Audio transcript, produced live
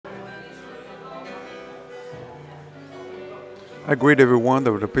I greet everyone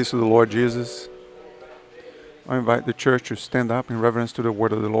with the peace of the Lord Jesus. I invite the church to stand up in reverence to the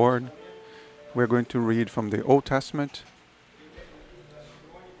word of the Lord. We're going to read from the Old Testament,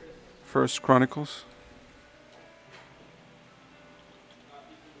 First Chronicles,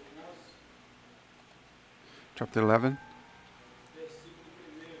 chapter 11.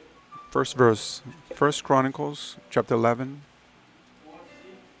 First verse, First Chronicles, chapter 11,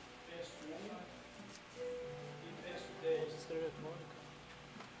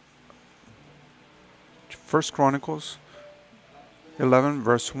 First Chronicles 11,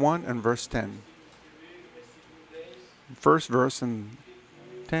 verse 1 and verse 10. First verse and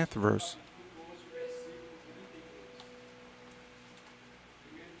 10th verse.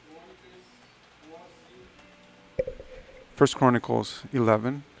 First Chronicles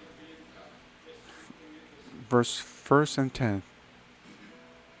 11, verse 1st and 10th.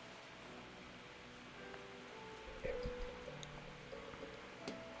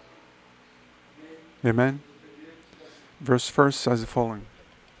 Amen. Verse 1st says the following.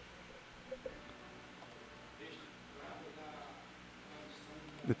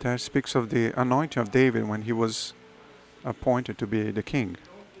 The text speaks of the anointing of David when he was appointed to be the king.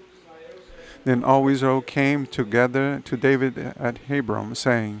 Then all Israel came together to David at Hebron,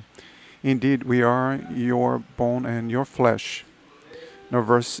 saying, "Indeed, we are your bone and your flesh." Now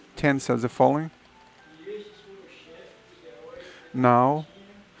verse 10 says the following. Now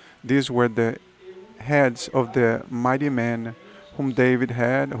these were the heads of the mighty men whom David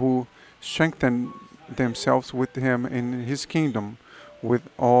had, who strengthened themselves with him in his kingdom, with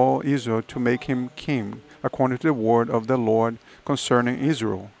all Israel, to make him king, according to the word of the Lord concerning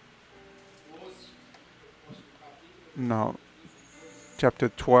Israel. Now, chapter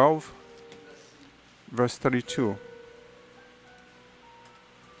 12, verse 32.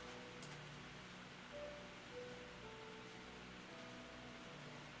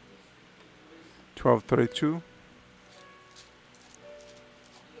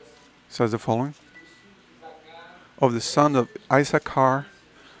 Says the following. Of the son of Issachar,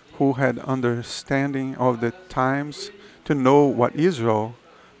 who had understanding of the times, to know what Israel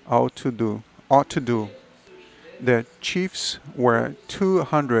ought to do. Their chiefs were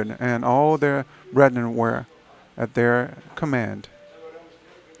 200, and all their brethren were at their command.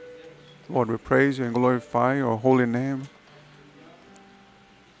 Lord, we praise you and glorify your holy name.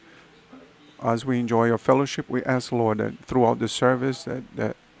 As we enjoy your fellowship, we ask, Lord, that throughout the service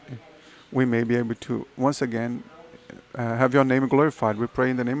that we may be able to once again have your name glorified. We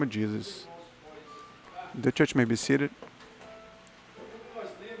pray in the name of Jesus. The church may be seated.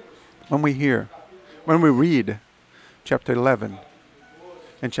 When we read chapter 11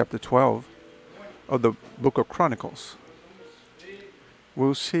 and chapter 12 of the book of Chronicles,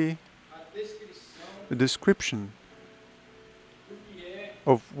 we'll see the description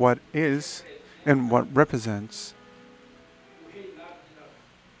of what is and what represents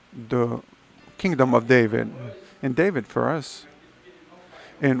the kingdom of David. And David, for us,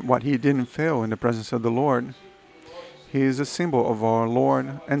 and what he didn't fail in the presence of the Lord, he is a symbol of our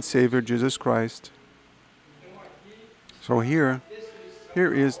Lord and Savior Jesus Christ. So here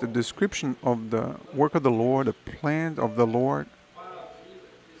is the description of the work of the Lord, the plan of the Lord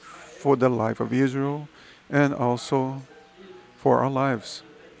for the life of Israel, and also for our lives,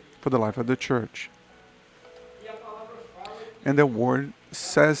 for the life of the church. And the word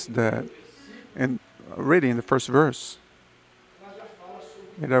says that, and already in the first verse,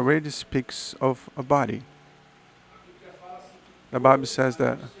 it already speaks of a body. The Bible says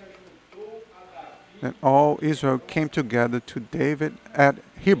that all Israel came together to David at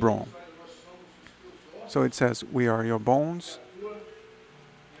Hebron. So it says, we are your bones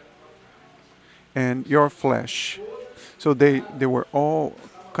and your flesh. So they were all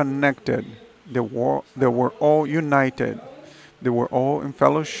connected. They were all united. They were all in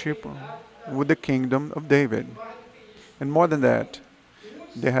fellowship with the kingdom of David. And more than that,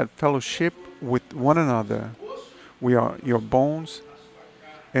 they had fellowship with one another. We are your bones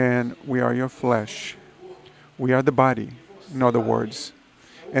and we are your flesh. We are the body, in other words.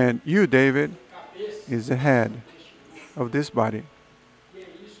 And you, David, is the head of this body.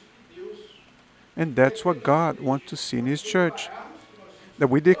 And that's what God wants to see in His church. That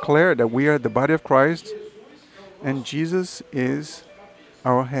we declare that we are the body of Christ and Jesus is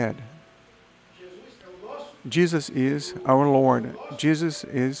our head. Jesus is our Lord. Jesus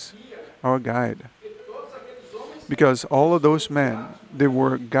is our guide. Because all of those men, they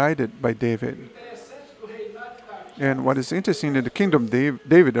were guided by David. And what is interesting in the kingdom,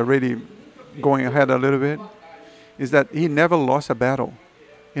 David, already going ahead a little bit, is that he never lost a battle.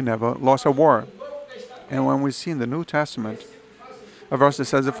 He never lost a war. And when we see in the New Testament a verse that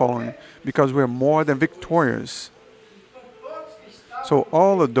says the following: because we are more than victorious. So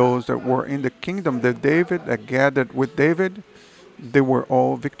all of those that were in the kingdom that David, that gathered with David, they were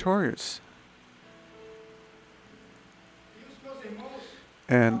all victorious.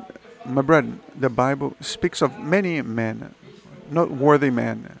 And my brethren, the Bible speaks of many men, noteworthy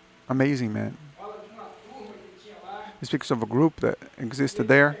men, amazing men. It speaks of a group that existed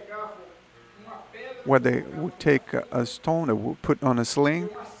there, where they would take a stone that would put on a sling,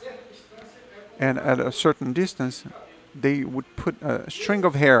 and at a certain distance, they would put a string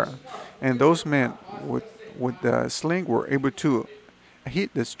of hair, and those men with the sling were able to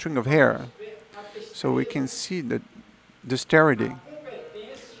hit the string of hair. So we can see the dexterity,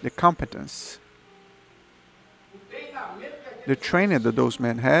 the competence, the training that those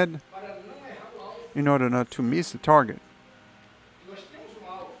men had in order not to miss the target.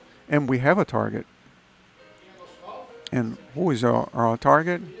 And we have a target. And who is our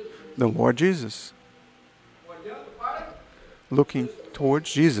target? The Lord Jesus. Looking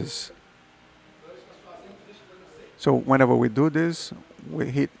towards Jesus. So whenever we do this,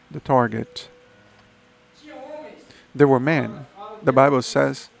 we hit the target. There were men, the Bible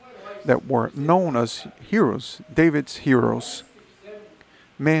says, that were known as heroes, David's heroes.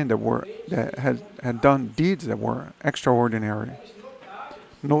 Men that had done deeds that were extraordinary,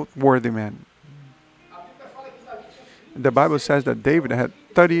 noteworthy men. The Bible says that David had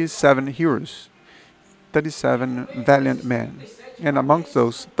 37 heroes, 37 valiant men. And amongst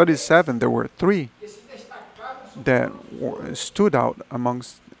those 37, there were 3 that stood out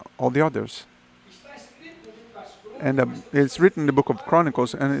amongst all the others. And it's written in the book of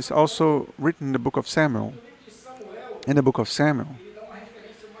Chronicles, and it's also written in the book of Samuel. In the book of Samuel,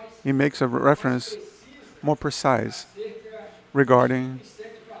 he makes a reference more precise regarding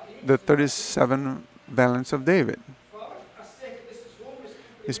the 37 valiants of David.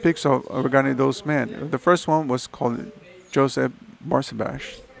 He speaks of regarding those men. The first one was called Joseph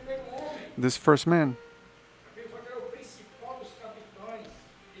Barsabash. This first man,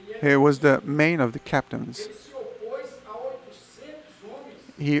 he was the main of the captains.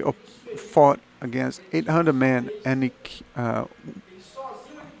 He fought against 800 men, and he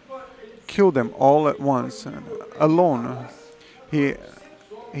killed them all at once, alone. He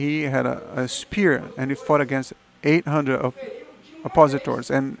had a spear, and he fought against 800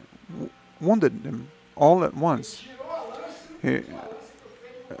 oppositors and wounded them all at once.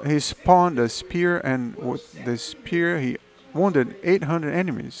 He spawned a spear, and with the spear he wounded 800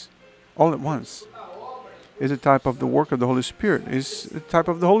 enemies all at once. It's a type of the work of the Holy Spirit. It's the type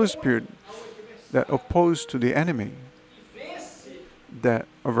of the Holy Spirit that opposed to the enemy, that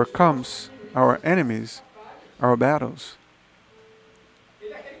overcomes our enemies, our battles.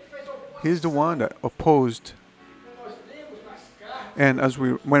 He's the one that opposed. And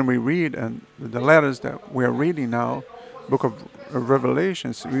when we read and the letters that we are reading now, book of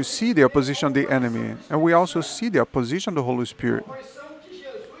Revelations, we see the opposition of the enemy, and we also see the opposition of the Holy Spirit.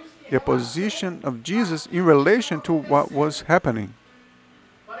 The opposition of Jesus in relation to what was happening,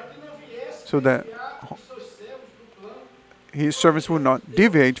 so that his servants would not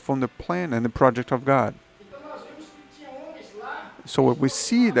deviate from the plan and the project of God. So we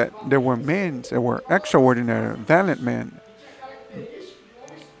see that there were men that were extraordinary, valiant men.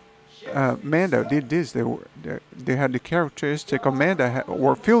 Men that did this, they had the characteristic of men that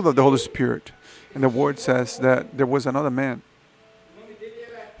were filled with the Holy Spirit. And the word says that there was another man.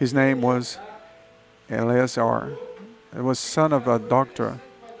 His name was Eleazar. He was son of a doctor.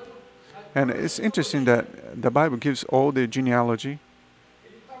 And it's interesting that the Bible gives all the genealogy.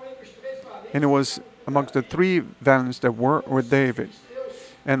 And it was amongst the 3 valiants that were with David.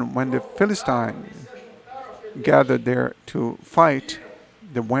 And when the Philistines gathered there to fight,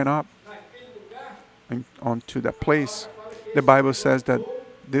 they went up onto that place. The Bible says that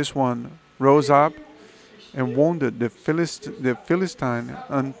this one rose up and wounded the Philistine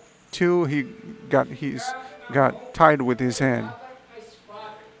until he got tied with his hand,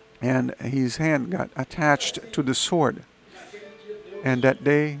 and his hand got attached to the sword. And that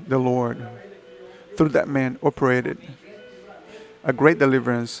day, the Lord, through that man, operated a great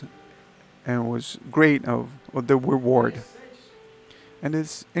deliverance, and was great of the reward. And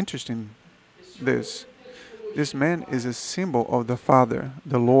it's interesting. This man is a symbol of the Father,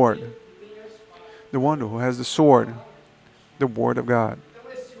 the Lord, the one who has the sword, the Word of God.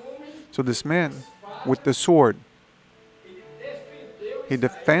 So this man with the sword, he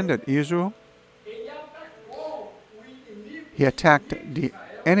defended Israel. He attacked the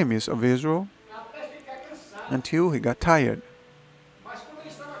enemies of Israel until he got tired.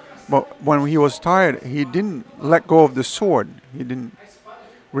 But when he was tired, he didn't let go of the sword. He didn't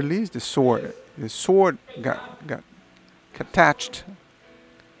release the sword. The sword got attached,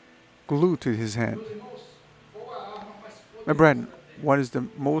 glued to his hand. My brethren, what is the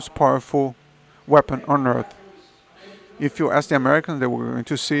most powerful weapon on earth? If you ask the Americans, they were going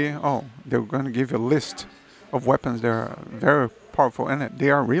to see, oh, they were going to give you a list of weapons that are very powerful, and they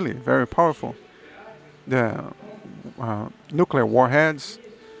are really very powerful. The nuclear warheads,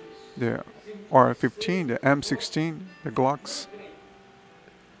 the R-15, the M16, the Glocks,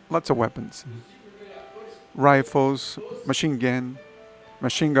 lots of weapons. Rifles, machine gun.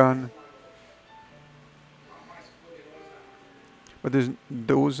 But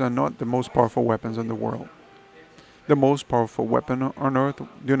those are not the most powerful weapons in the world. The most powerful weapon on earth, do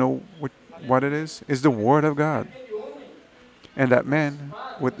you know what it is? It's the Word of God. And that man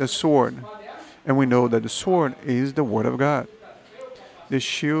with the sword, and we know that the sword is the Word of God. The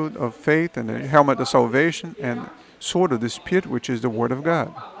shield of faith and the helmet of salvation and sword of the Spirit, which is the Word of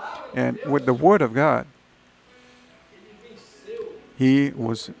God. And with the Word of God, he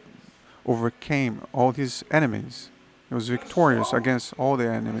overcame all his enemies. He was victorious against all the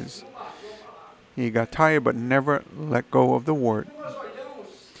enemies. He got tired but never let go of the Word.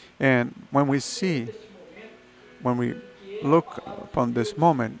 And when we look upon this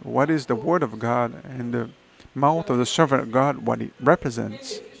moment, what is the Word of God and the mouth of the servant of God, what it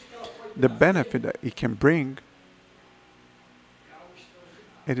represents, the benefit that it can bring,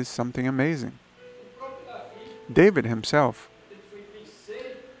 it is something amazing. David himself,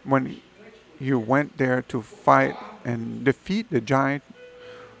 when he went there to fight and defeat the giant,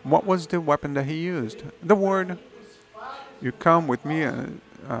 what was the weapon that he used? The Word. You come with me,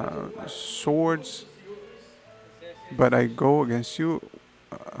 swords, but I go against you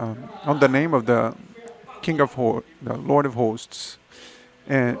on the name of the the Lord of hosts.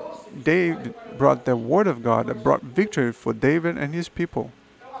 And David brought the Word of God that brought victory for David and his people.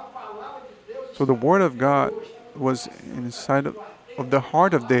 So the Word of God was inside of the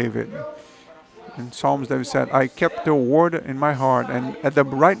heart of David. In Psalms, David said, I kept the Word in my heart, and at the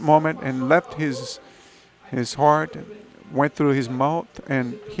right moment, and left his heart, went through his mouth,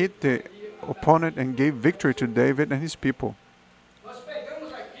 and hit the opponent, and gave victory to David and his people.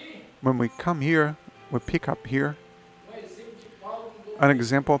 When we come here, we pick up here an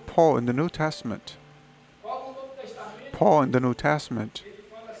example of Paul in the New Testament. Paul in the New Testament,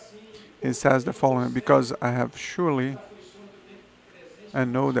 he says the following, because I have surely, I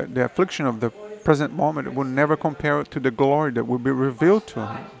know that the affliction of the present moment will never compare to the glory that will be revealed to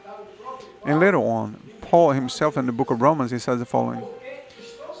him. And later on, Paul himself in the book of Romans, he says the following,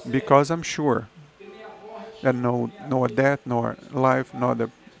 because I'm sure that nor death, nor life, nor the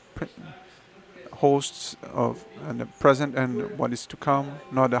hosts of and the present and what is to come,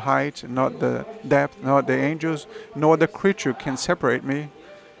 nor the height, nor the depth, nor the angels, nor the creature can separate me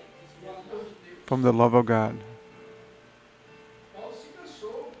from the love of God.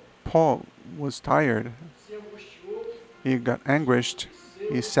 Paul was tired. He got anguished.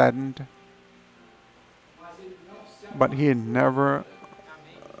 He saddened. But he never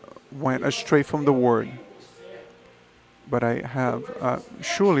went astray from the Word. But I have,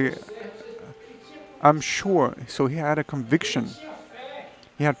 I'm sure, so he had a conviction.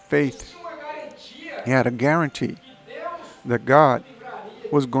 He had faith. He had a guarantee that God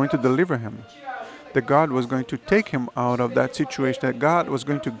was going to deliver him. That God was going to take him out of that situation. That God was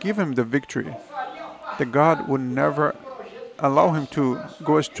going to give him the victory. That God would never allow him to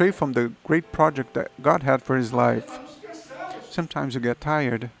go astray from the great project that God had for his life. Sometimes you get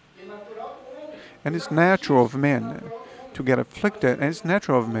tired. And it's natural of men to get afflicted. And it's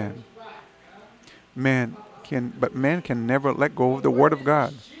natural of men. But man can never let go of the Word of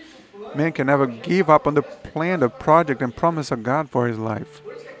God. Man can never give up on the plan, the project, and promise of God for his life.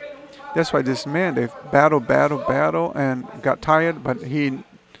 That's why this man, they battled, and got tired, but he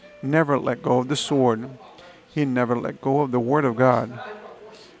never let go of the sword. He never let go of the Word of God.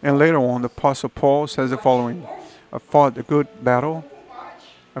 And later on, the Apostle Paul says the following, I fought the good battle.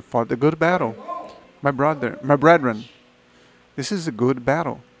 I fought the good battle. My brethren, this is a good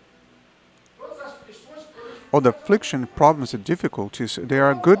battle. All the affliction, problems, and difficulties, they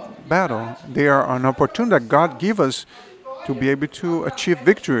are a good battle. They are an opportunity that God gives us to be able to achieve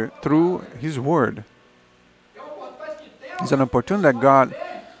victory through His Word. It's an opportunity that God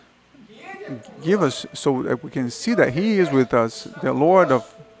gives us so that we can see that He is with us. The Lord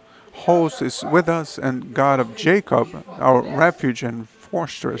of hosts is with us, and God of Jacob, our refuge and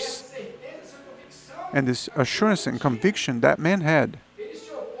fortress. And this assurance and conviction that man had,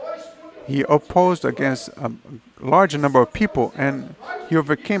 he opposed against a large number of people, and He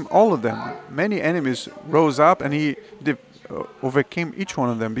overcame all of them. Many enemies rose up and he overcame each one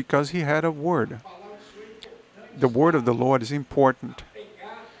of them because he had a word. The word of the Lord is important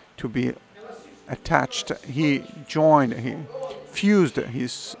to be attached. He joined, he fused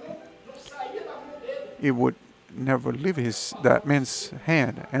his, it would never leave that man's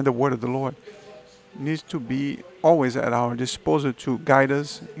hand. And the word of the Lord needs to be always at our disposal to guide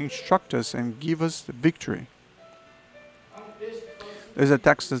us, instruct us, and give us the victory. There's a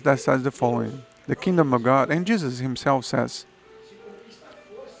text that says the following: the kingdom of God, and Jesus himself says,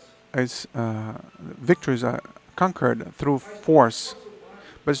 victories are conquered through force,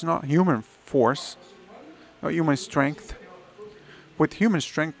 but it's not human force, not human strength. With human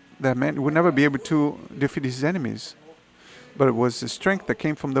strength, that man would never be able to defeat his enemies. But it was the strength that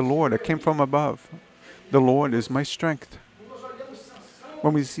came from the Lord, that came from above. The Lord is my strength.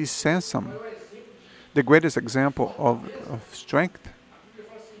 When we see Samson, the greatest example of strength,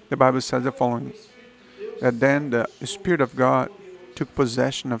 the Bible says the following: that then the Spirit of God took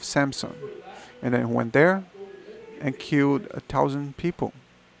possession of Samson, and then went there and killed 1,000 people.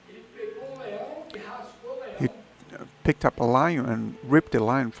 He picked up a lion and ripped the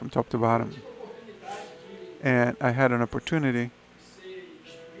lion from top to bottom. And I had an opportunity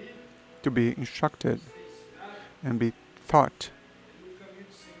to be instructed and be taught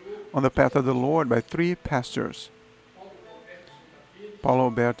on the path of the Lord by 3 pastors: Paulo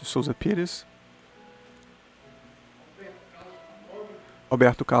Alberto Souza Pires,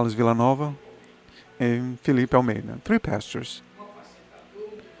 Alberto Carlos Villanova, and Felipe Almeida. 3 pastors.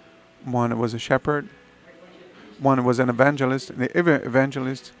 One was a shepherd, one was an evangelist, the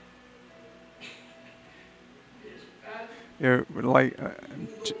evangelist. They're like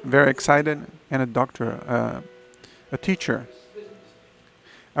very excited, and a doctor, a teacher.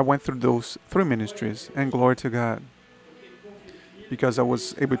 I went through those 3 ministries, and glory to God, because I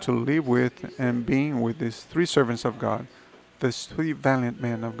was able to live with and being with these 3 servants of God, these 3 valiant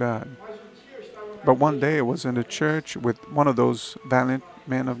men of God. But one day I was in the church with one of those valiant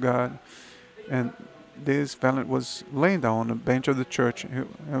men of God, and this valiant was laying down on the bench of the church.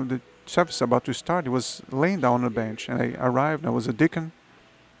 And the service was about to start. He was laying down on the bench, and I arrived. I was a deacon,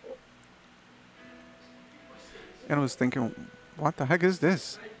 and I was thinking, what the heck is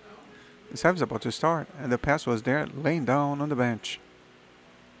this? The service is about to start, and the pastor was there laying down on the bench.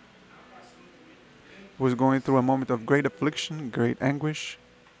 He was going through a moment of great affliction, great anguish,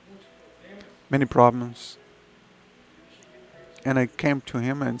 many problems. And I came to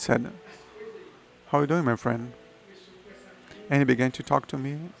him and said, "How are you doing, my friend?" And he began to talk to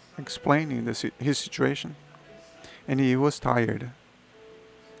me, explaining his situation. And he was tired,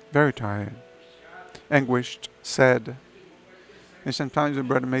 very tired, anguished, sad. And sometimes a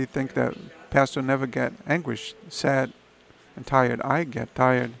brother may think that pastor never get anguished, sad, and tired. I get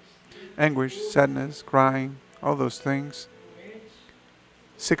tired, anguish, sadness, crying, all those things,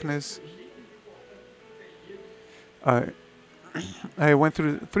 sickness. I went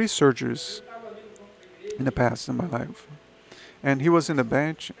through 3 surgeries in the past in my life. And he was in the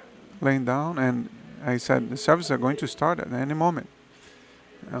bench, laying down, and I said, the services are going to start at any moment.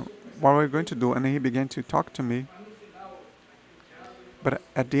 What are we going to do? And he began to talk to me. But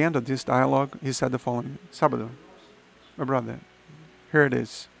at the end of this dialogue, he said the following: "Sábado, my brother, here it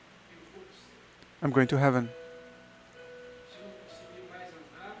is. I'm going to heaven.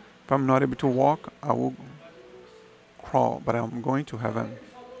 If I'm not able to walk, I will crawl, but I'm going to heaven."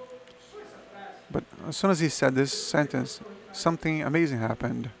 But as soon as he said this sentence, something amazing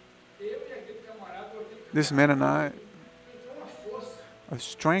happened. This man and I, a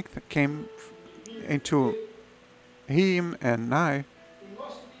strength came into him and I,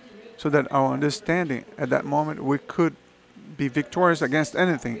 so that our understanding at that moment, we could be victorious against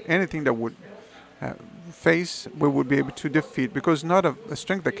anything that would face, we would be able to defeat, because not a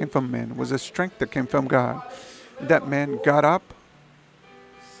strength that came from man, it was a strength that came from God. That man got up,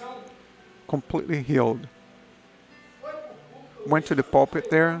 completely healed, went to the pulpit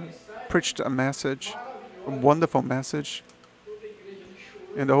there, preached a message, a wonderful message,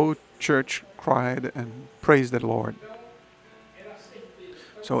 and the whole church cried and praised the Lord.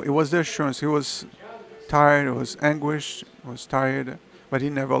 So it was the assurance. He was tired, he was anguished, he was tired, but he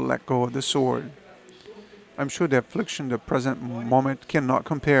never let go of the sword. I'm sure the affliction, the present moment, cannot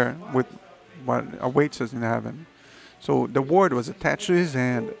compare with what awaits us in heaven. So the word was attached to his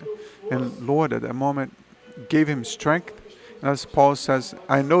hand, and Lord at that moment gave him strength. And as Paul says,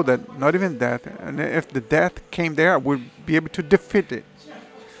 I know that not even death, and if the death came there, I would be able to defeat it.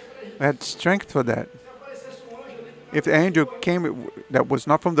 I had strength for that. If the angel came that was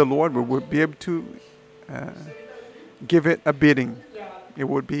not from the Lord, we would be able to give it a beating. He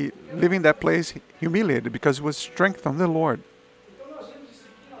would be leaving that place humiliated because he was strength from the Lord.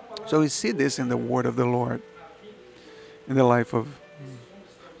 So we see this in the word of the Lord, in the life of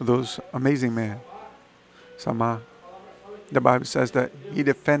those amazing men. Sama. The Bible says that he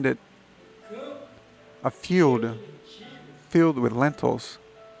defended a field filled with lentils,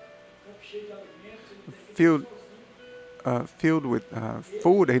 field filled with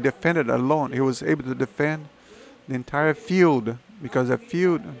food. He defended alone. He was able to defend the entire field because a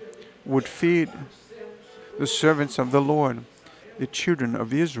field would feed the servants of the Lord, the children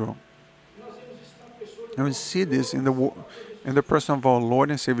of Israel. And we see this in the person of our Lord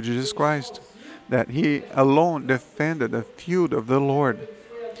and Savior Jesus Christ, that he alone defended the field of the Lord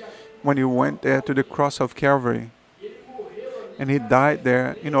when he went there to the cross of Calvary. And he died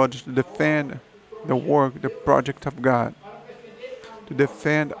there in order to defend the work, the project of God, to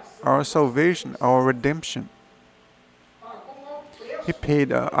defend our salvation, our redemption. He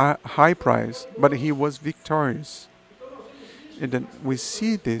paid a high price, but he was victorious. And then we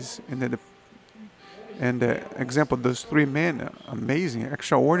see this in the example of those three men, amazing,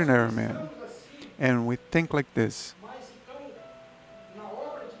 extraordinary men. And we think like this.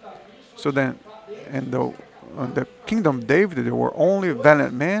 So then, in the kingdom of David, there were only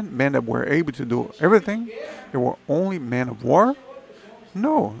valiant men that were able to do everything. There were only men of war.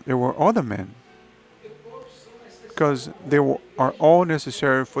 No, there were other men. Because are all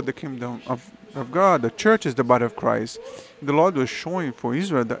necessary for the kingdom of God. The church is the body of Christ. The Lord was showing for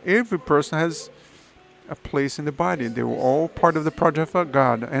Israel that every person has a place in the body. They were all part of the project of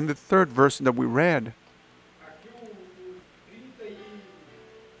God. And the third verse that we read,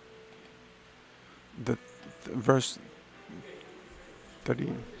 verse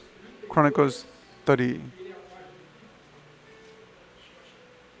 30, Chronicles 30.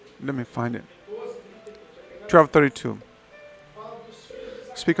 Let me find it. 12:32.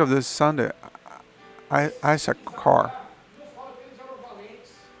 Speak of this Sunday, Issachar.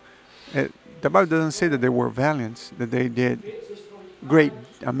 The Bible doesn't say that they were valiant, that they did great,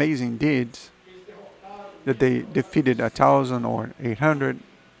 amazing deeds, that they defeated 1,000 or 800,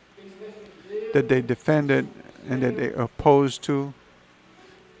 that they defended and that they opposed to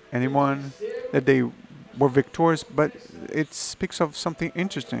anyone, that they were victorious, but it speaks of something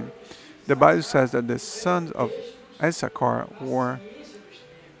interesting. The Bible says that the sons of Issachar were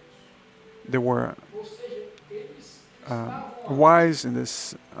wise in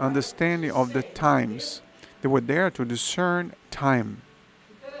this understanding of the times. They were there to discern time.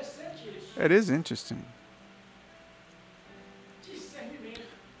 It is interesting.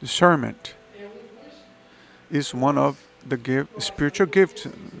 Discernment is one of the spiritual gifts,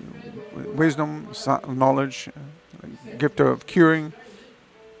 wisdom, knowledge, gift of curing,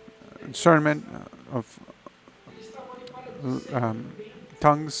 discernment of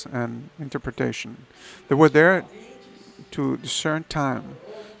tongues and interpretation. They were there to discern time.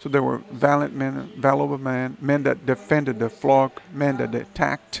 So there were valiant men, valuable men, men that defended the flock, men that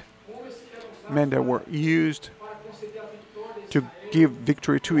attacked, men that were used to give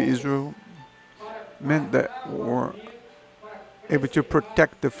victory to Israel, men that were able to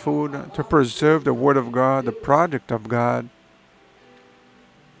protect the food, to preserve the word of God, the project of God,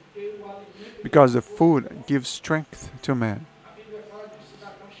 because the food gives strength to man.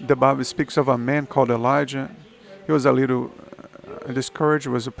 The Bible speaks of a man called Elijah. He was a little discouraged,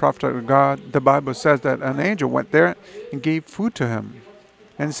 was a prophet of God. The Bible says that an angel went there and gave food to him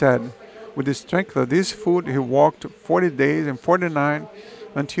and said, with the strength of this food, he walked 40 days and 49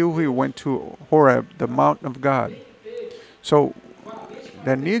 until he went to Horeb, the mountain of God. So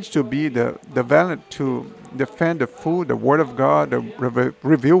there needs to be the valiant to defend the food, the word of God, the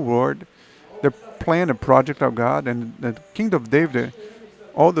revealed word, the plan, the project of God, and the kingdom of David.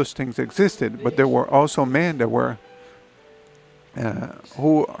 All those things existed, but there were also men that were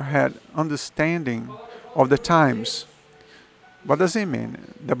who had understanding of the times. What does it mean?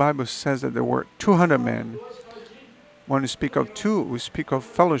 The Bible says that there were 200 men. When we speak of two, we speak of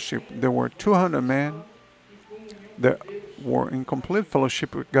fellowship. There were 200 men that were in complete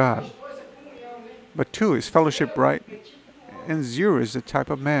fellowship with God. But two is fellowship, right? And zero is the type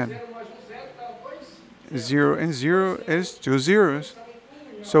of man. 0 and 0 is 2 zeros.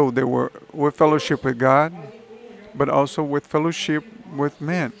 So they were with fellowship with God, but also with fellowship with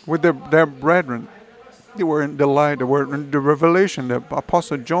men, with their brethren. They were in the light, they were in the revelation. The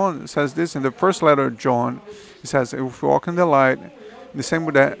Apostle John says this in the first letter of John. He says, if we walk in the light, in the same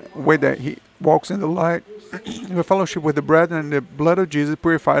way that he walks in the light, in fellowship with the brethren, the blood of Jesus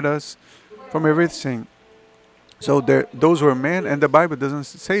purified us from everything. So those were men, and the Bible doesn't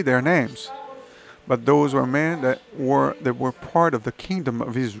say their names. but those were men that were part of the kingdom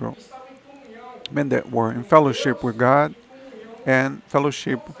of Israel, men that were in fellowship with God and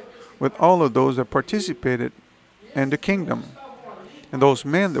fellowship with all of those that participated in the kingdom, and those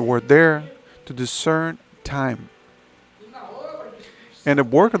men that were there to discern time. And the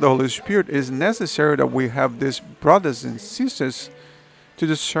work of the Holy Spirit is necessary that we have these brothers and sisters to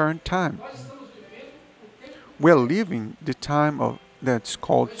discern time. We are living the time of that's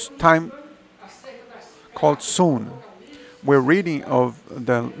called time called soon. We're reading of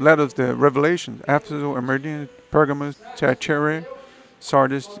the letters, the Revelations, Ephesus, Emerging, Pergamos, Thyatira,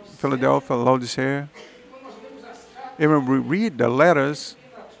 Sardis, Philadelphia, Laodicea. And when we read the letters,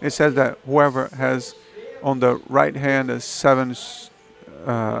 it says that whoever has on the right hand the seven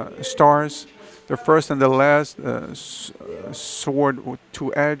stars, the first and the last sword with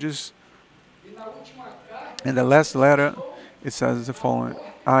two edges. In the last letter, it says the following: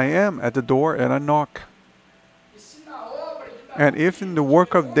 I am at the door and I knock. And if in the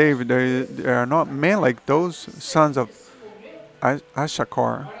work of David there are not men like those sons of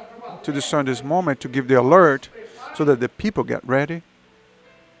Issachar to discern this moment, to give the alert so that the people get ready,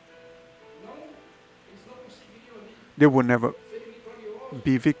 they will never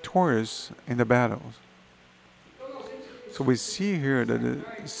be victorious in the battles. So we see here that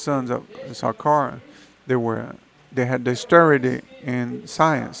the sons of Issachar, they had dexterity in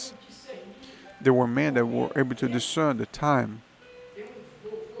science. They were men that were able to discern the time.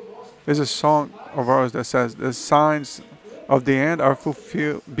 There's a song of ours that says, the signs of the end are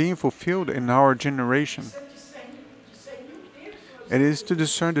being fulfilled in our generation. It is to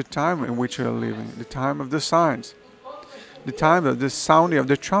discern the time in which we are living, the time of the signs, the time of the sounding of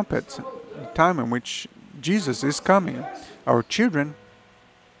the trumpet, the time in which Jesus is coming. Our children,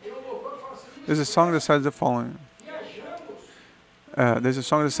 there's a song that says the following. There's a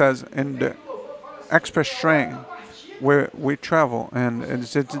song that says, in the express train where we travel, and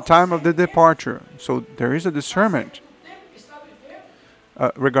it's at the time of the departure. So there is a discernment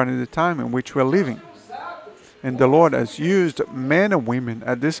regarding the time in which we are living. And the Lord has used men and women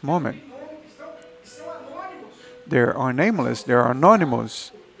at this moment. They are nameless, they are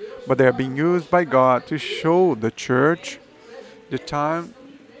anonymous, but they are being used by God to show the church the time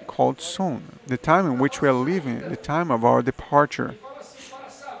called soon, the time in which we are living, the time of our departure.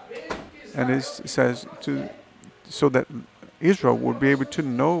 And it says so that Israel would be able to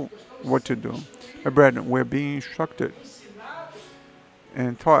know what to do. My brethren, we're being instructed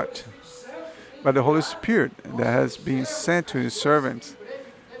and taught by the Holy Spirit that has been sent to His servants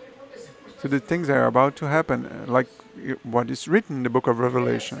to the things that are about to happen, like what is written in the book of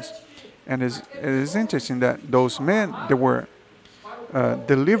Revelations. And it is interesting that those men, they were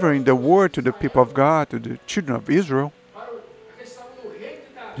delivering the word to the people of God, to the children of Israel,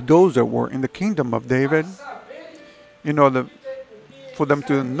 to those that were in the kingdom of David, in order for them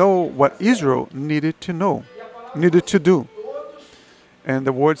to know what Israel needed to know, needed to do. And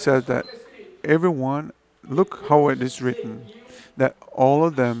the word says that everyone, look how it is written, that all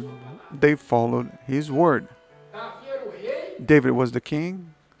of them, they followed his word. David was the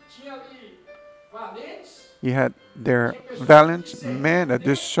king. He had their valiant men that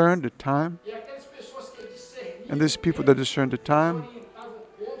discerned the time. And these people that discerned the time,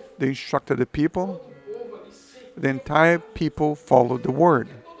 they instructed the people. The entire people followed the word.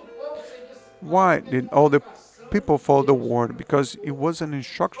 Why did all the people follow the word? Because it was an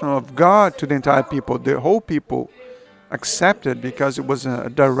instruction of God to the entire people. The whole people accepted because it was a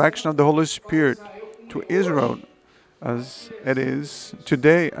direction of the Holy Spirit to Israel, as it is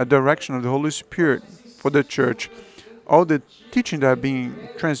today a direction of the Holy Spirit for the church. All the teaching that are being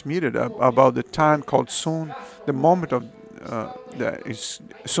transmitted about the time called soon, the moment of that is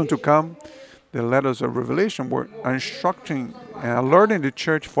soon to come, the letters of Revelation were instructing and alerting the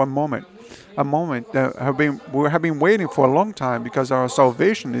church for a moment that we have been waiting for a long time, because our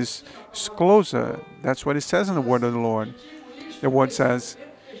salvation is closer. That's what it says in the word of the Lord. The word says,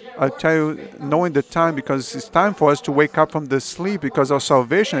 I tell you, knowing the time, because it's time for us to wake up from the sleep, because our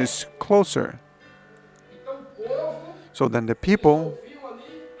salvation is closer. So then the people,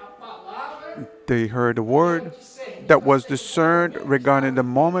 they heard the word that was discerned regarding the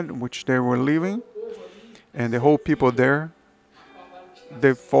moment in which they were living, and the whole people there,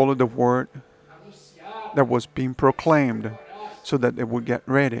 they followed the word that was being proclaimed so that they would get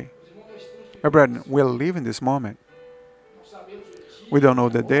ready. My brethren, we are living this moment. We don't know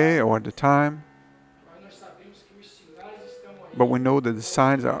the day or the time, but we know that the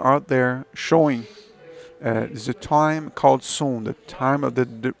signs are out there showing it's a time called soon, the time of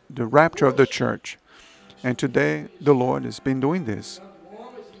the rapture of the church. And today, the Lord has been doing this.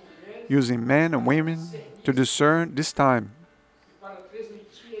 using men and women to discern this time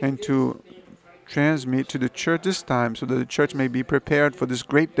and to transmit to the church this time so that the church may be prepared for this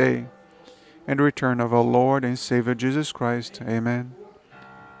great day and the return of our Lord and Savior Jesus Christ. Amen.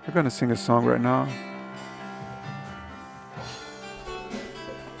 We're going to sing a song right now.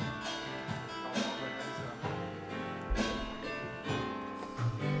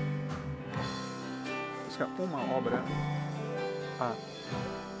 Uma obra.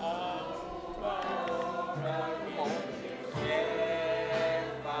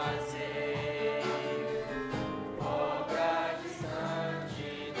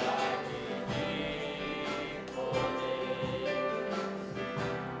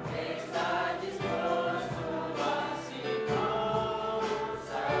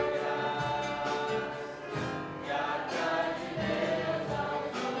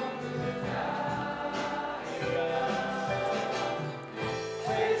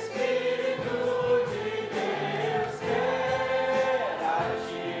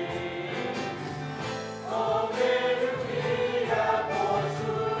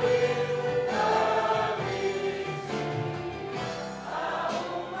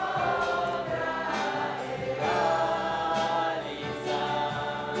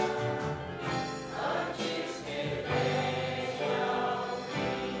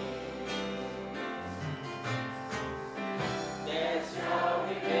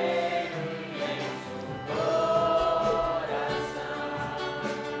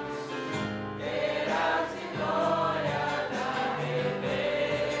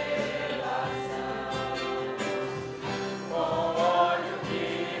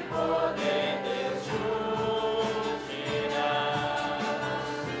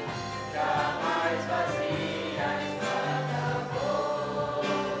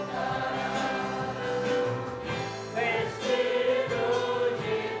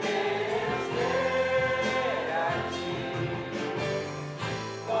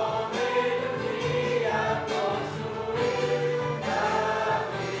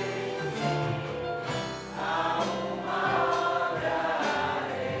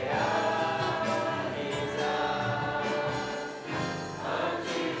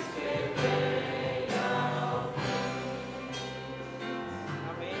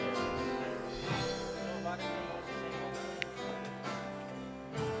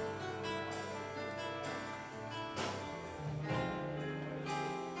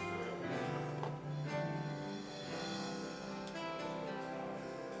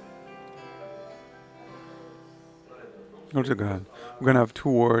 Glory to God. We're going to have 2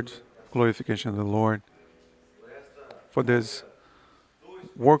 words, glorification of the Lord, for this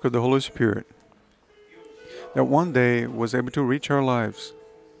work of the Holy Spirit that one day was able to reach our lives.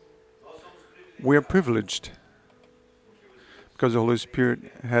 We are privileged because the Holy Spirit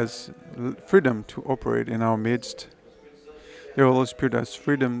has freedom to operate in our midst. The Holy Spirit has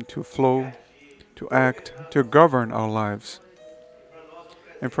freedom to flow, to act, to govern our lives.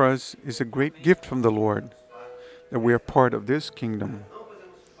 And for us, it's a great gift from the Lord that we are part of this kingdom.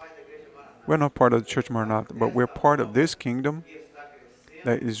 We're not part of the Church Maranatha, but we're part of this kingdom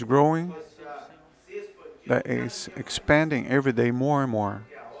that is growing, that is expanding every day more and more.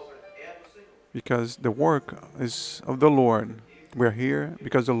 Because the work is of the Lord. We're here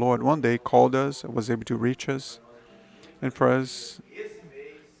because the Lord one day called us, was able to reach us. And for us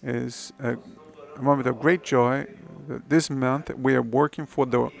is a moment of great joy. This month we are working for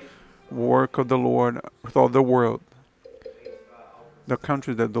the work of the Lord throughout the world. The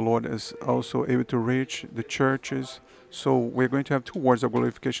countries that the Lord is also able to reach, the churches. So we're going to have 2 words of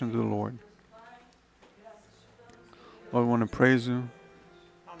glorification to the Lord. Lord, I want to praise you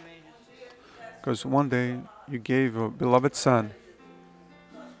because one day you gave a beloved Son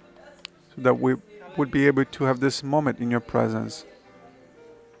so that we would be able to have this moment in your presence.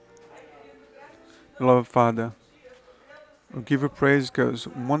 Beloved Father, we give you praise because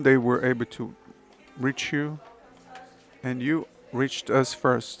one day we're able to reach you and you reached us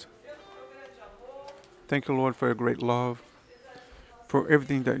first. Thank you, Lord, for your great love, for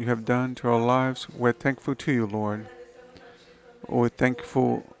everything that you have done to our lives. We're thankful to you, Lord. We're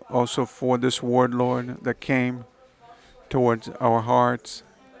thankful also for this word, Lord, that came towards our hearts,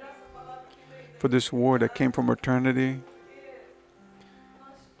 for this word that came from eternity,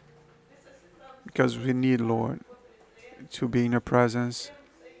 because we need, Lord, to be in your presence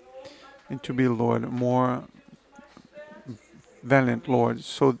and to be, Lord, more valiant, Lord.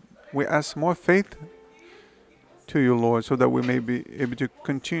 So we ask more faith to you, Lord, so that we may be able to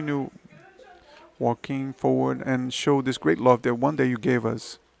continue walking forward and show this great love that one day you gave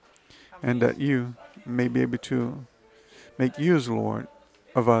us, and that you may be able to make use, Lord,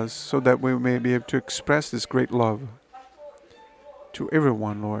 of us so that we may be able to express this great love to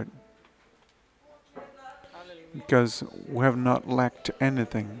everyone, Lord, Hallelujah. because we have not lacked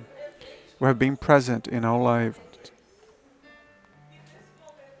anything. We have been present in our life.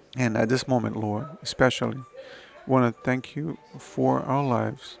 And at this moment, Lord, especially, I want to thank you for our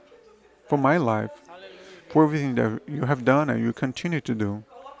lives, for my life, Hallelujah. for everything that you have done and you continue to do.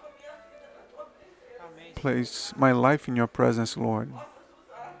 Amém, Jesus. Place my life in your presence, Lord.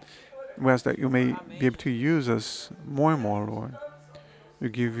 We ask that you may be Amém, able to Jesus. use us more and more, Lord. We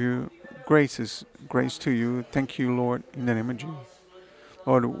give you grace to you. Thank you, Lord, in the name of Jesus.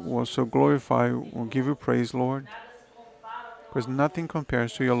 Lord, we also glorify, we'll give you praise, Lord, because nothing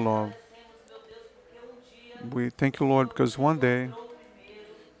compares to your love. We thank you, Lord, because one day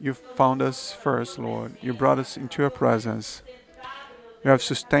you found us first, Lord. You brought us into your presence. You have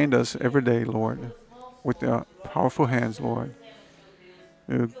sustained us every day, Lord, with your powerful hands, Lord.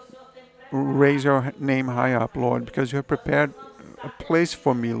 You raise your name high up, Lord, because you have prepared a place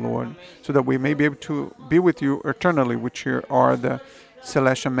for me, Lord, so that we may be able to be with you eternally, which here are the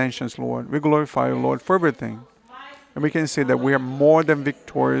celestial mansions, Lord. We glorify you, Lord, for everything. And we can say that we are more than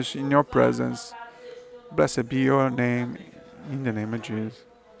victorious in your presence. Blessed be your name, in the name of Jesus.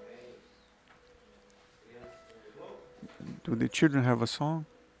 Do the children have a song?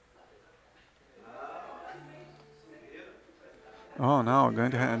 Oh, no,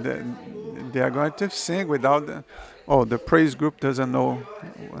 going to have, they are going to sing without the. Oh, the praise group doesn't know.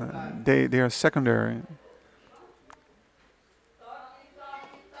 They are secondary.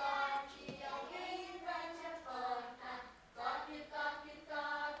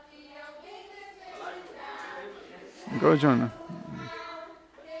 Go, Jonah.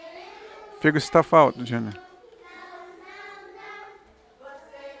 Figure stuff out, Jonah. Amém,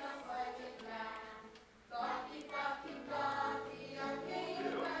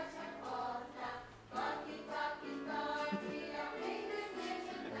 Jesus.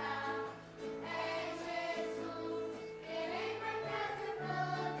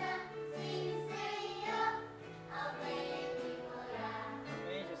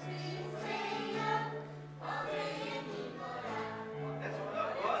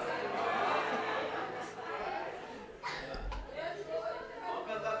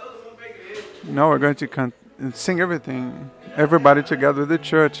 Now we're going to sing everything, everybody together with the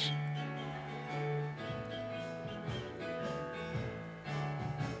church.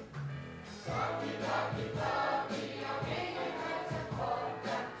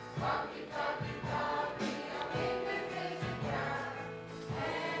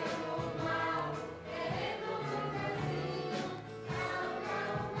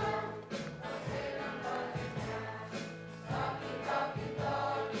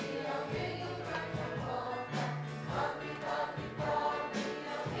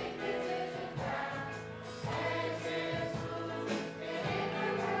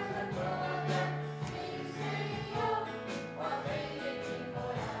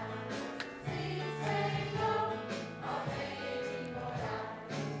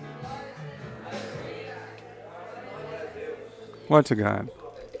 Glory to God.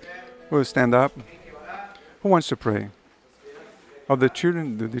 We'll stand up. Who wants to pray? Of the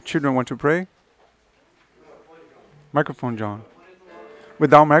children, do the children want to pray? Microphone, John.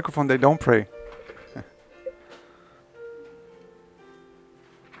 Without microphone, they don't pray.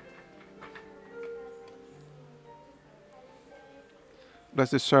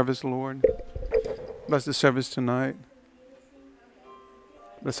 Bless the service, Lord. Bless the service tonight.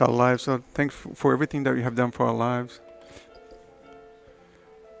 Bless our lives. Lord, thanks for everything that you have done for our lives.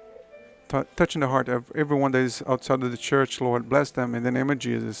 Touching the heart of everyone that is outside of the church, Lord. Bless them in the name of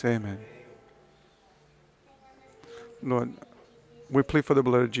Jesus. Amen. Lord, we plead for the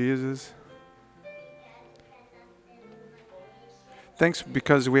blood of Jesus. Thanks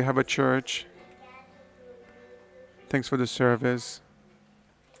because we have a church. Thanks for the service.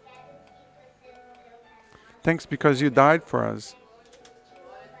 Thanks because you died for us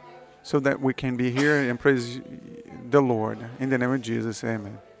so that we can be here and praise the Lord. In the name of Jesus,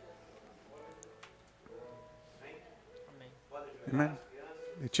 amen. Amém. Amen.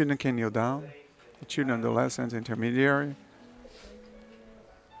 The children can kneel down. The children, adolescents, intermediary.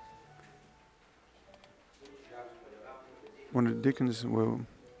 One of the deacons will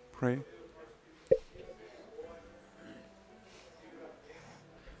pray.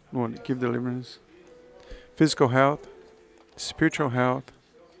 Lord, give deliverance, physical health, spiritual health.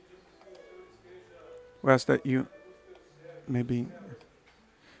 We ask that you may be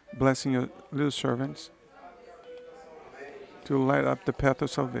blessing your little servants to light up the path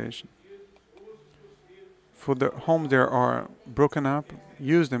of salvation. For the homes that are broken up,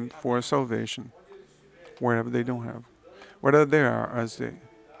 use them for salvation, wherever they don't have. Wherever they are, as they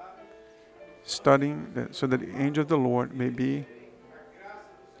studying, so that the angel of the Lord may be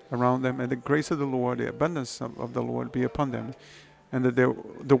around them, and the grace of the Lord, the abundance of the Lord be upon them, and that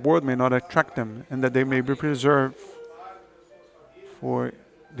the world may not attract them, and that they may be preserved for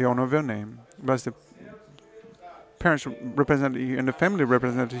the honor of your name. Bless the parents represented here and the family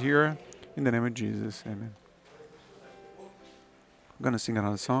represented here, in the name of Jesus. Amen. I'm going to sing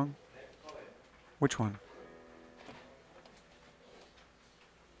another song. Which one?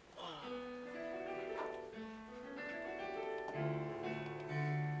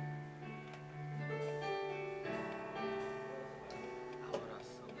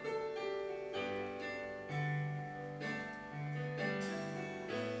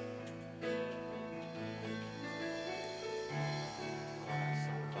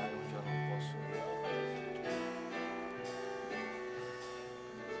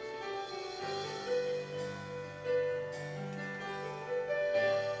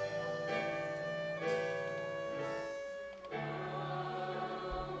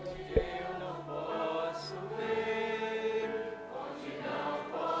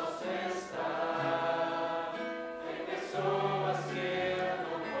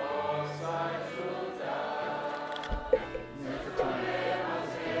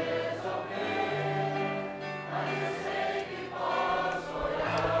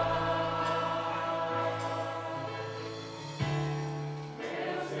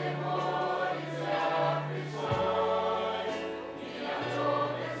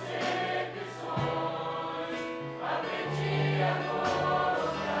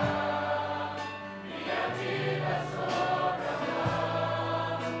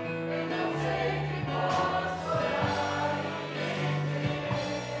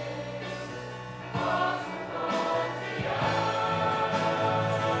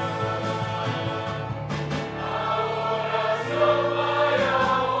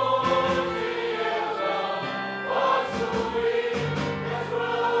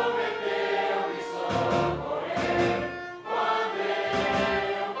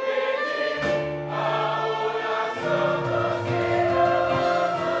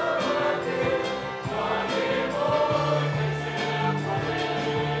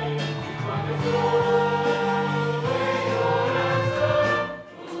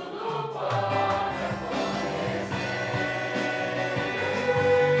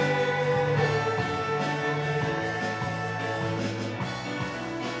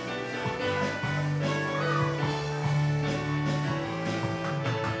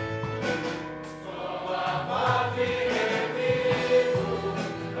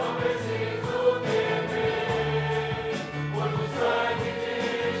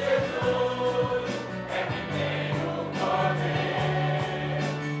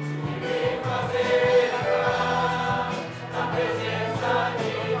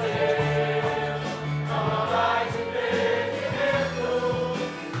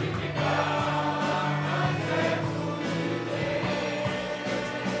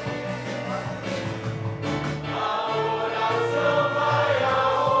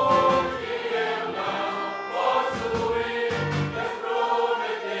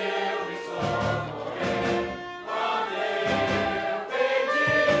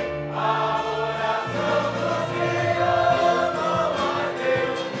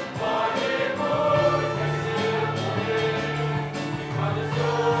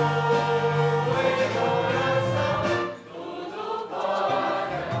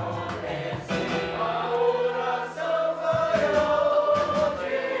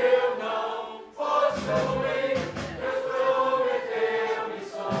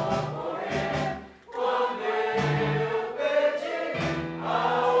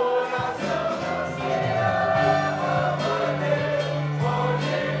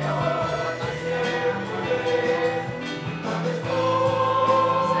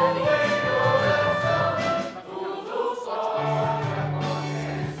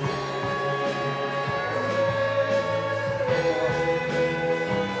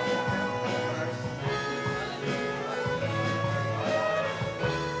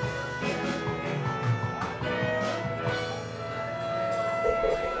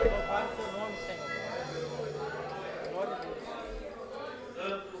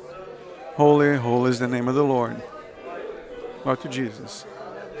 Holy, holy is the name of the Lord. Lord to Jesus.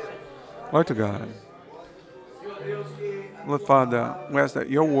 Lord to God. Lord Father, we ask that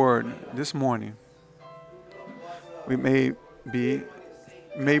your word this morning may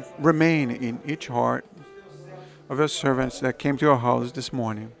remain in each heart of your servants that came to your house this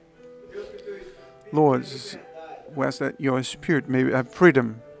morning. Lord, we ask that your Spirit may have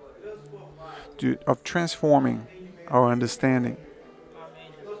freedom of transforming our understanding,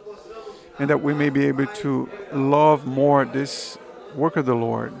 and that we may be able to love more this work of the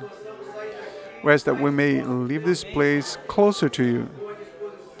Lord. We ask that we may leave this place closer to you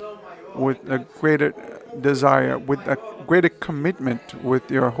with a greater desire, with a greater commitment with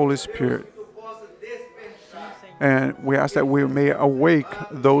your Holy Spirit. And we ask that we may awake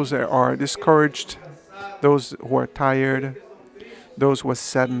those that are discouraged, those who are tired, those who are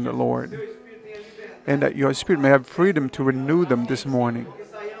saddened, Lord. And that your Spirit may have freedom to renew them this morning.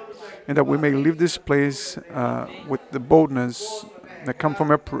 And that we may leave this place with the boldness that comes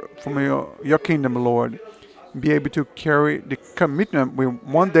from your kingdom, Lord. Be able to carry the commitment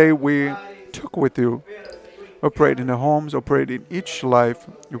one day we took with you. Operate in the homes, operate in each life.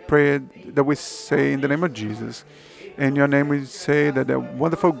 We pray that we say in the name of Jesus. In your name we say that the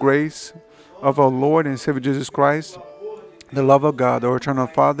wonderful grace of our Lord and Savior Jesus Christ, the love of God, our eternal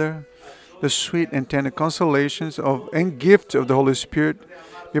Father, the sweet and tender consolations and gift of the Holy Spirit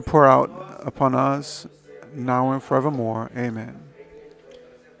be poured out upon us now and forevermore. Amen.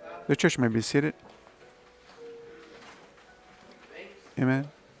 The church may be seated. Amen.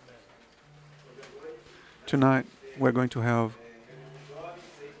 Tonight we're going to have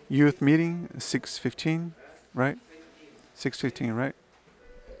youth meeting 6:15, right? 6:15, right?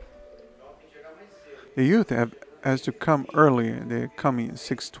 The youth has to come early. They're coming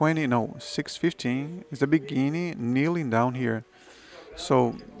 6:20. No, 6:15 is the beginning. Kneeling down here.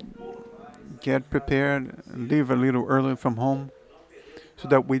 So get prepared. Leave a little early from home, so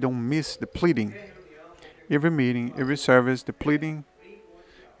that we don't miss the pleading. Every meeting, every service, the pleading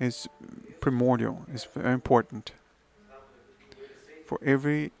is primordial. It's very important. For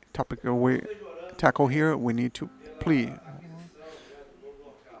every topic that we tackle here, we need to plead.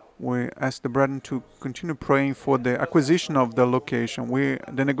 We ask the brethren to continue praying for the acquisition of the location.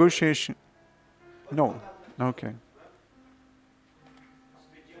 The negotiation. No. Okay.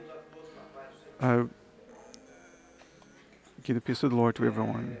 Give the peace of the Lord to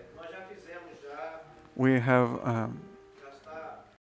everyone. We have